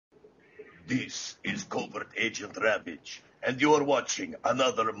This is Covert Agent Ravage, and you are watching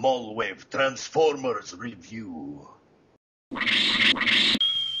another Malwave Transformers review.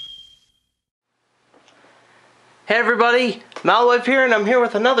 Hey everybody, Malwave here, and I'm here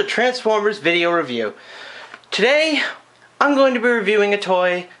with another Transformers video review. Today, I'm going to be reviewing a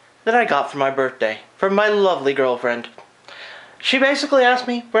toy that I got for my birthday from my lovely girlfriend. She basically asked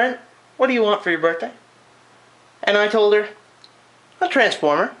me, Brent, what do you want for your birthday? And I told her, a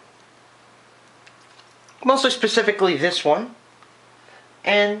Transformer. Mostly specifically this one.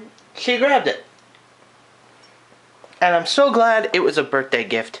 And she grabbed it. And I'm so glad it was a birthday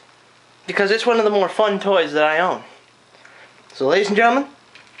gift, because it's one of the more fun toys that I own. So ladies and gentlemen,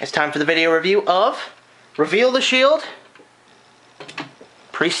 it's time for the video review of Reveal the Shield,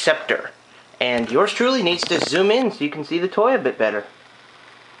 Preceptor. And yours truly needs to zoom in so you can see the toy a bit better.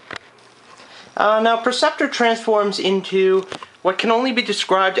 Now Preceptor transforms into what can only be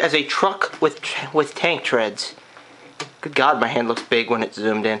described as a truck with tank treads. Good God, my hand looks big when it's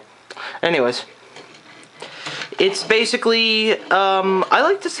zoomed in. Anyways, it's basically, I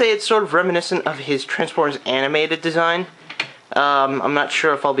like to say it's sort of reminiscent of his Transformers animated design. I'm not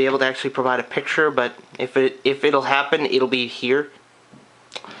sure if I'll be able to actually provide a picture, but if it'll happen, it'll be here.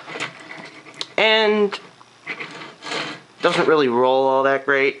 And doesn't really roll all that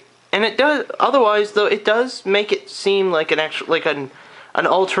great. And it does, otherwise though, it does make it seem like an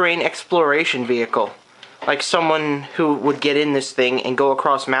all-terrain exploration vehicle. Like someone who would get in this thing and go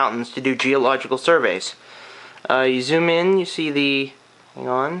across mountains to do geological surveys. You zoom in, you see the, hang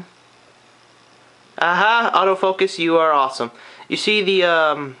on. Aha, autofocus, you are awesome. You see the,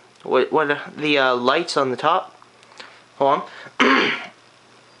 the lights on the top? Hold on.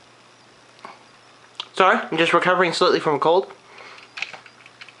 Sorry, I'm just recovering slightly from a cold.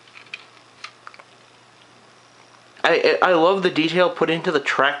 I love the detail put into the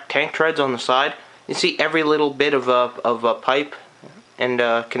tank treads on the side. You see every little bit of a pipe and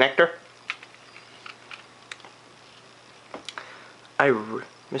connector.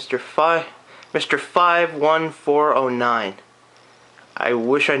 Mr. 51409. I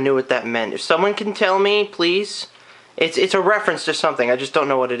wish I knew what that meant. If someone can tell me, please. It's a reference to something. I just don't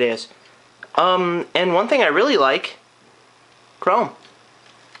know what it is. And one thing I really like, chrome.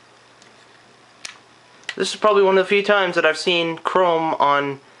 This is probably one of the few times that I've seen chrome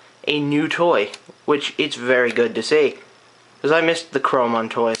on a new toy, which it's very good to see, because I missed the chrome on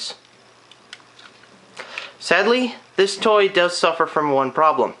toys. Sadly, this toy does suffer from one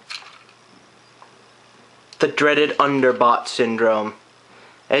problem. The dreaded underbot syndrome.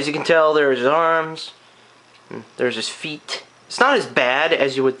 As you can tell, there's his arms, there's his feet. It's not as bad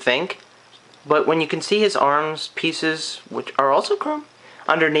as you would think, but when you can see his arms pieces, which are also chrome,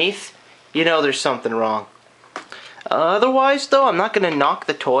 underneath, you know there's something wrong. Otherwise, though, I'm not going to knock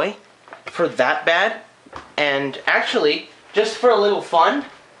the toy for that bad. And actually, just for a little fun,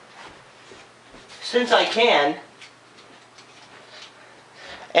 since I can,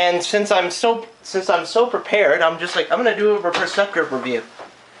 and since I'm so prepared, I'm just like, I'm going to do a Preceptor review.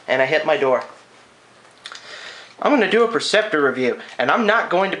 And I hit my door. I'm going to do a Preceptor review, and I'm not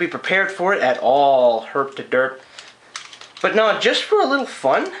going to be prepared for it at all, herp to derp. But no, just for a little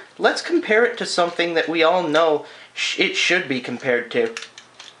fun, let's compare it to something that we all know it should be compared to.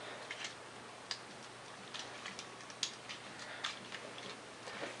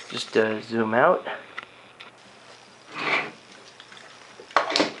 Just zoom out.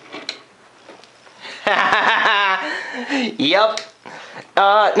 Yup.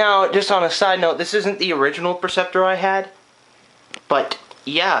 Now, just on a side note, this isn't the original Preceptor I had. But,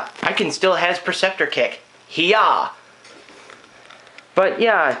 yeah, I can still has Preceptor kick. Yeah. But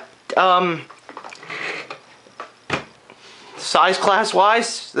yeah, size class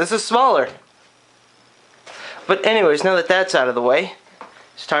wise, this is smaller. But anyways, now that that's out of the way,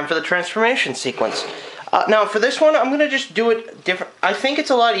 it's time for the transformation sequence. Now for this one, I'm going to just do it different. I think it's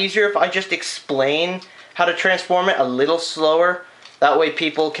a lot easier if I just explain how to transform it a little slower. That way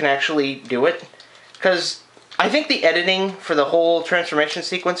people can actually do it. Because I think the editing for the whole transformation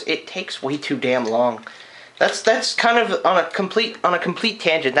sequence, it takes way too damn long. That's kind of on a complete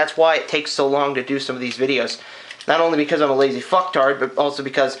tangent. That's why it takes so long to do some of these videos. Not only because I'm a lazy fucktard, but also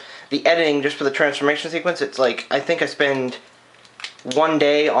because the editing just for the transformation sequence, it's like, I think I spend one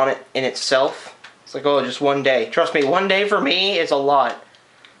day on it in itself. It's like, oh, just one day. Trust me, one day for me is a lot.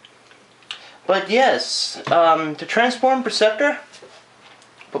 But yes, to transform Preceptor,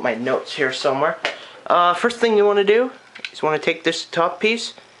 put my notes here somewhere. First thing you want to do is you want to take this top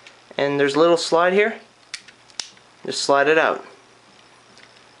piece, and there's a little slide here. Just slide it out.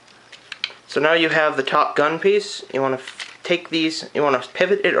 So now you have the top gun piece. You want to take these, you want to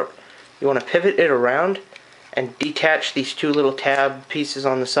pivot it you want to pivot it around and detach these two little tab pieces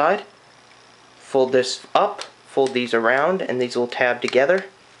on the side. Fold this up, fold these around, and these will tab together.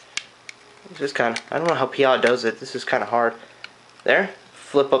 This is kind of, I don't know how PA does it, this is kind of hard. There,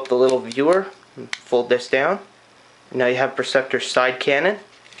 flip up the little viewer, and fold this down. And now you have Preceptor's side cannon.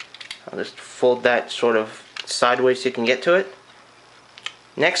 I'll just fold that sort of sideways so you can get to it.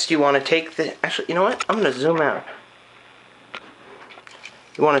 Next you want to take the, actually, you know what, I'm going to zoom out.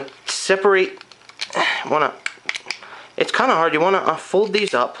 You want to separate, it's kind of hard, you want to fold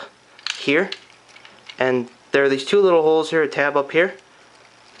these up here. And there are these two little holes here, a tab up here.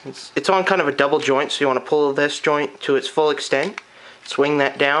 It's on kind of a double joint, so you want to pull this joint to its full extent. Swing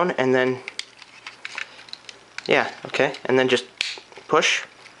that down, and then, yeah, okay. And then just push.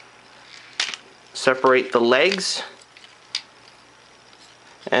 Separate the legs.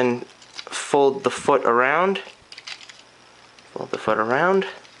 And fold the foot around. Fold the foot around.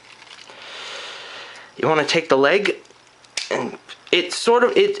 You want to take the leg, and it's sort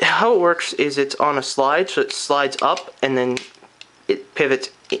of, how it works is it's on a slide, so it slides up, and then it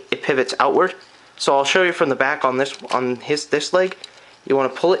pivots outward. So I'll show you from the back on this leg. You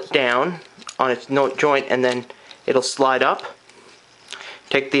want to pull it down on its joint, and then it'll slide up.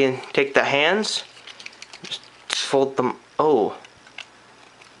 Take the hands, just fold them. Oh.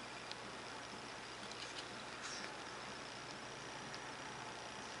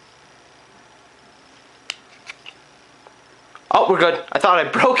 Oh, we're good. I thought I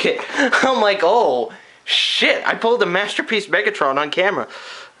broke it. I'm like, oh, shit. I pulled a Masterpiece Megatron on camera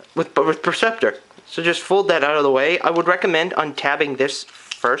with Preceptor. So just fold that out of the way. I would recommend untabbing this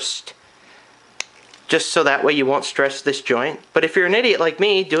first, just so that way you won't stress this joint. But if you're an idiot like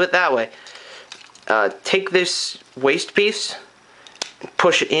me, do it that way. Take this waist piece,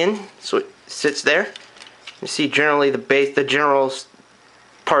 push it in so it sits there. You see generally the base, the general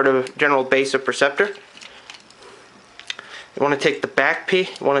base of Preceptor. You want to take the back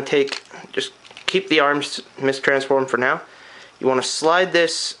piece, you want to just keep the arms mistransformed for now. You want to slide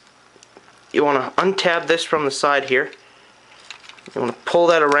this, you want to untab this from the side here. You want to pull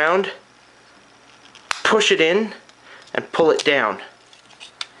that around, push it in, and pull it down.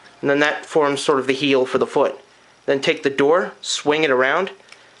 And then that forms sort of the heel for the foot. Then take the door, swing it around,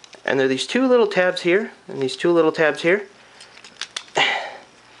 and there are these two little tabs here, and these two little tabs here.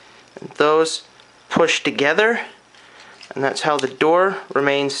 And those push together. And that's how the door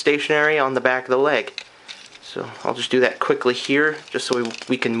remains stationary on the back of the leg. So I'll just do that quickly here, just so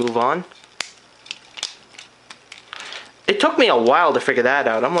we can move on. It took me a while to figure that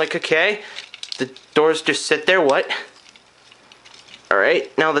out. I'm like, okay, the doors just sit there, what?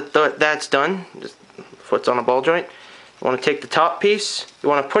 Alright, now that that's done, just foot's on a ball joint. You want to take the top piece, you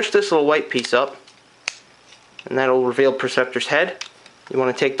want to push this little white piece up, and that'll reveal Preceptor's head. You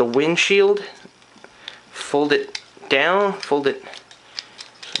want to take the windshield, fold it down, fold it.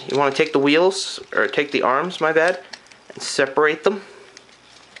 You want to take the wheels, or take the arms, my bad, and separate them.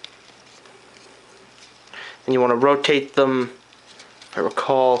 And you want to rotate them, if I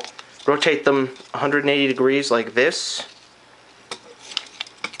recall, rotate them 180 degrees like this.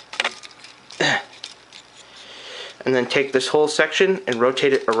 And then take this whole section and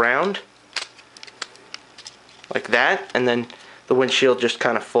rotate it around like that, and then the windshield just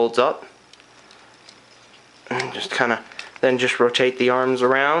kind of folds up. And just kind of, then just rotate the arms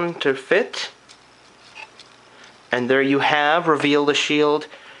around to fit. And there you have Reveal the Shield.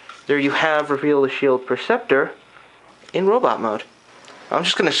 There you have Reveal the Shield Preceptor in robot mode. I'm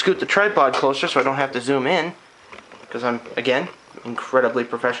just going to scoot the tripod closer so I don't have to zoom in, because I'm, again, incredibly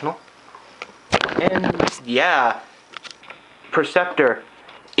professional. And yeah, Preceptor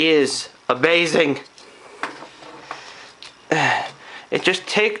is amazing. It just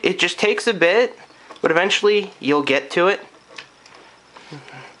takes a bit, but eventually you'll get to it.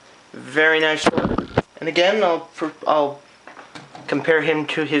 Very nice work. And again, I'll compare him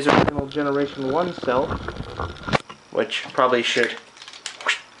to his original Generation 1 self, which probably should.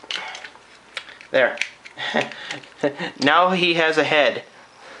 There. Now he has a head.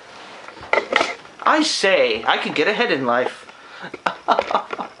 I say, I could get ahead in life.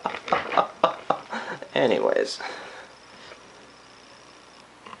 Anyways.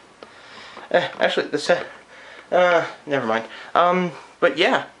 Actually, never mind. But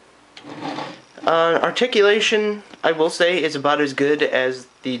yeah. Articulation, I will say, is about as good as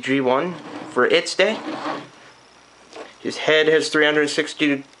the G1 for its day. His head has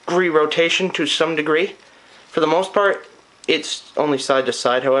 360-degree rotation to some degree. For the most part, it's only side to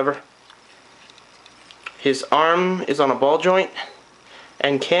side, however. His arm is on a ball joint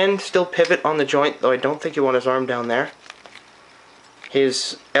and can still pivot on the joint, though I don't think you want his arm down there.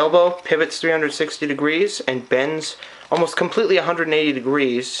 His elbow pivots 360 degrees and bends almost completely 180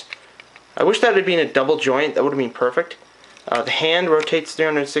 degrees. I wish that had been a double joint. That would have been perfect. The hand rotates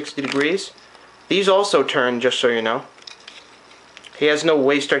 360 degrees. These also turn, just so you know. He has no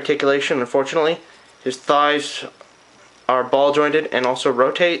waist articulation, unfortunately. His thighs are ball jointed and also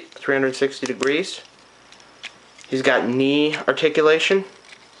rotate 360 degrees. He's got knee articulation,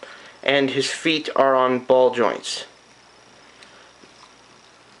 and his feet are on ball joints.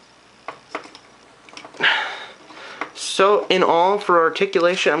 So in all, for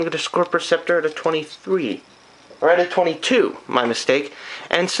articulation, I'm going to score Preceptor at a 23. Or at a 22, my mistake.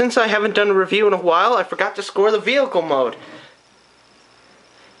 And since I haven't done a review in a while, I forgot to score the vehicle mode.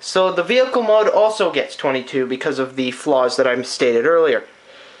 So the vehicle mode also gets 22 because of the flaws that I stated earlier.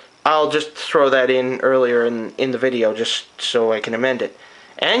 I'll just throw that in earlier in the video just so I can amend it.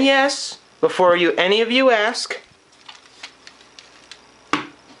 And yes, before any of you ask,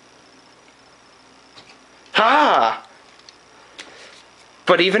 ha!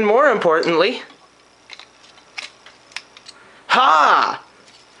 But even more importantly, ha!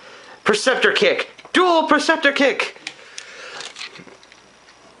 Preceptor kick! Dual Preceptor kick!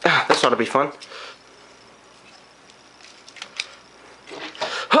 This ought to be fun.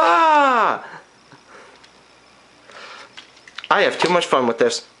 Ha! I have too much fun with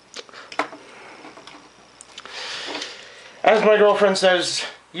this. As my girlfriend says,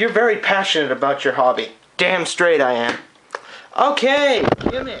 you're very passionate about your hobby. Damn straight I am. Okay,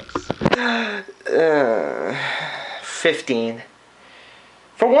 gimmicks. 15.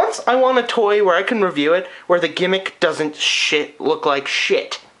 For once, I want a toy where I can review it, where the gimmick doesn't look like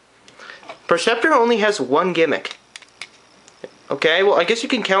shit. Preceptor only has one gimmick. Okay, well, I guess you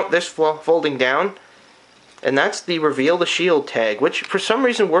can count this folding down. And that's the Reveal the Shield tag, which for some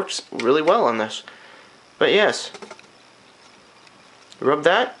reason works really well on this. But yes. Rub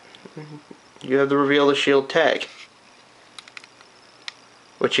that. You have the Reveal the Shield tag,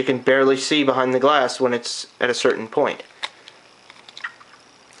 which you can barely see behind the glass when it's at a certain point.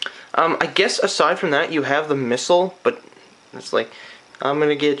 I guess aside from that, you have the missile, but it's like, I'm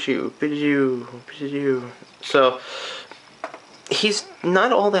gonna get you, you. So he's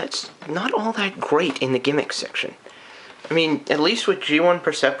not all that great in the gimmick section. I mean, at least with G1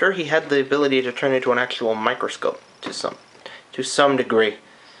 Preceptor, he had the ability to turn into an actual microscope to some degree.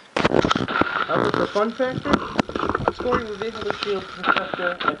 For fun factor, I'm scoring Reveal the Shield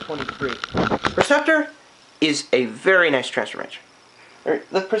Preceptor at 23. Preceptor is a very nice transformation.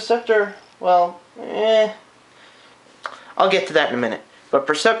 The Preceptor, well, I'll get to that in a minute. But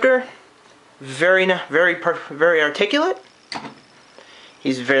Preceptor, very articulate.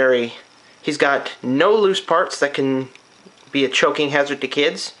 He's got no loose parts that can be a choking hazard to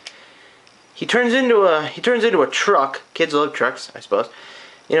kids. He turns into a truck. Kids love trucks, I suppose.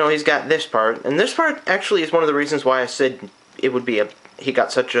 You know, he's got this part, and this part actually is one of the reasons why I said it would be he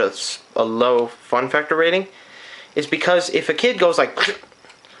got such a low fun factor rating. Is because if a kid goes like,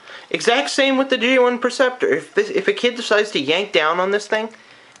 exact same with the G1 Preceptor. If a kid decides to yank down on this thing,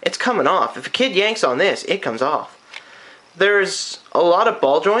 it's coming off. If a kid yanks on this, it comes off. There's a lot of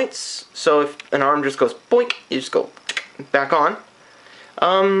ball joints, so if an arm just goes boink, you just go back on.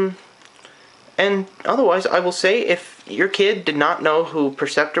 And otherwise, I will say, if your kid did not know who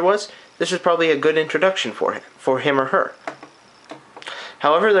Preceptor was, this is probably a good introduction for him or her.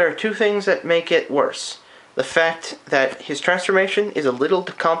 However, there are two things that make it worse. The fact that his transformation is a little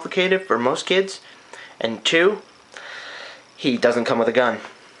too complicated for most kids, and two, he doesn't come with a gun.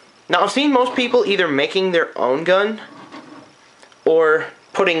 Now, I've seen most people either making their own gun or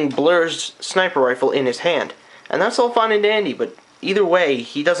putting Blur's sniper rifle in his hand, and that's all fine and dandy, but either way,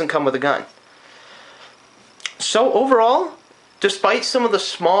 he doesn't come with a gun. So overall, despite some of the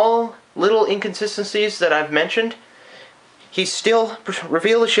small little inconsistencies that I've mentioned, he's still,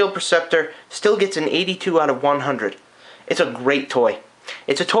 Reveal the Shield Preceptor still gets an 82 out of 100. It's a great toy.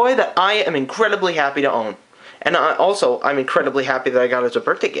 It's a toy that I am incredibly happy to own. And I'm incredibly happy that I got it as a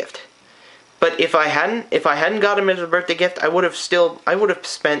birthday gift. But if I hadn't got him as a birthday gift, I would have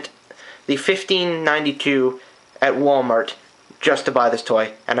spent the $15.92 at Walmart just to buy this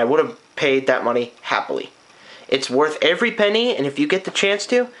toy, and I would have paid that money happily. It's worth every penny, and if you get the chance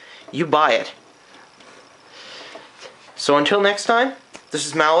to, you buy it. So until next time, this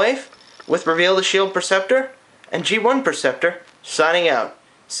is Malwave with Reveal the Shield Preceptor and G1 Preceptor signing out.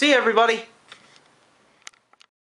 See you, everybody!